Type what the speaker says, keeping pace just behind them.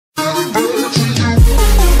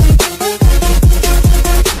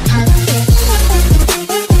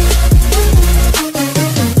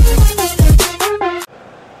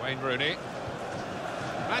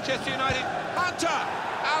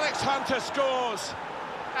scores.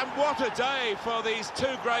 And what a day for these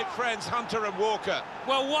two great friends, Hunter and Walker.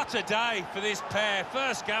 Well, what a day for this pair.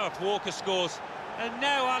 First Gareth Walker scores, and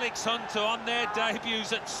now Alex Hunter on their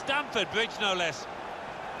debuts at Stamford Bridge, no less.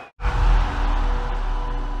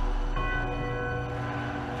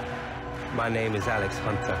 My name is Alex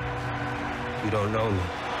Hunter. You don't know me,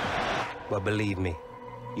 but believe me,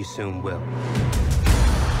 you soon will.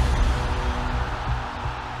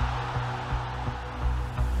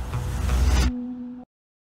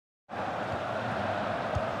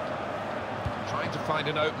 Trying to find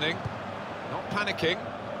an opening, not panicking.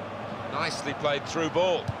 Nicely played through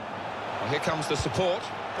ball. Well, here comes the support.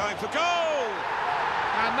 Going for goal!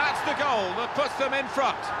 And that's the goal that puts them in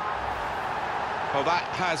front. Well, that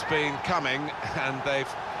has been coming, and they've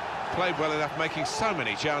played well enough, making so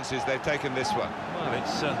many chances. They've taken this one. Well,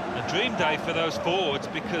 it's a dream day for those forwards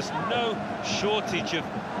because no shortage of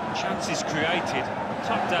chances created.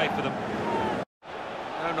 Top day for them.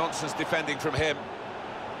 No nonsense defending from him.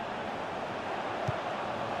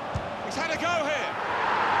 He's had a go here.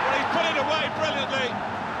 Well, he's put it away brilliantly.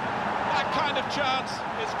 That kind of chance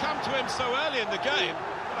has come to him so early in the game,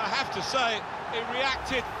 but I have to say, he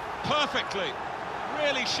reacted perfectly.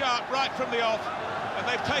 Really sharp right from the off, and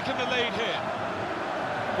they've taken the lead here.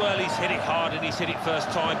 Well, he's hit it hard and he's hit it first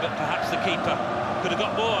time, but perhaps the keeper could have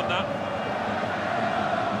got more on that.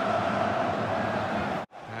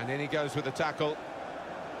 And in he goes with the tackle.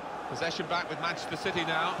 Possession back with Manchester City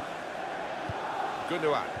now.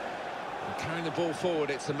 Gundogan. Carrying the ball forward,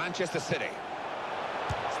 it's the Manchester City.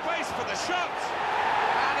 Space for the shot!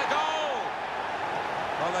 And a goal!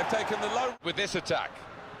 Well, they've taken the low with this attack.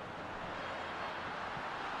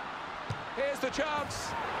 Here's the chance.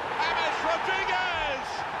 James Rodriguez!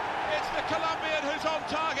 It's the Colombian who's on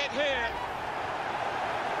target here.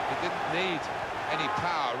 He didn't need any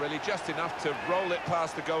power, really, just enough to roll it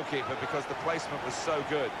past the goalkeeper because the placement was so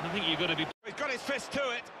good. I think you're going to be... He's got his fist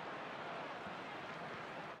to it.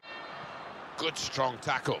 Good, strong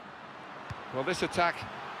tackle. Well, this attack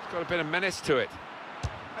has got a bit of menace to it.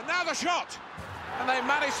 And now the shot! And they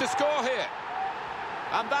managed to score here.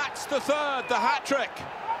 And that's the third, the hat-trick.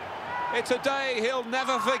 It's a day he'll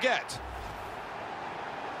never forget.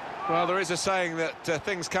 Well, there is a saying that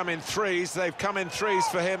things come in threes. They've come in threes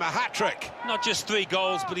for him, a hat-trick. Not just 3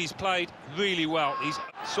 goals, but he's played really well. He's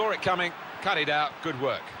saw it coming, cut it out, good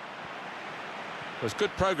work. There's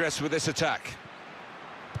good progress with this attack.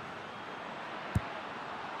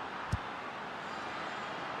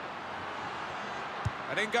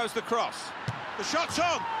 And in goes the cross. The shot's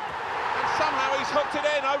on! And somehow he's hooked it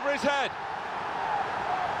in over his head.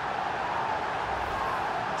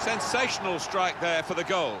 Sensational strike there for the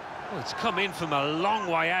goal. Well, it's come in from a long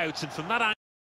way out, and from that angle...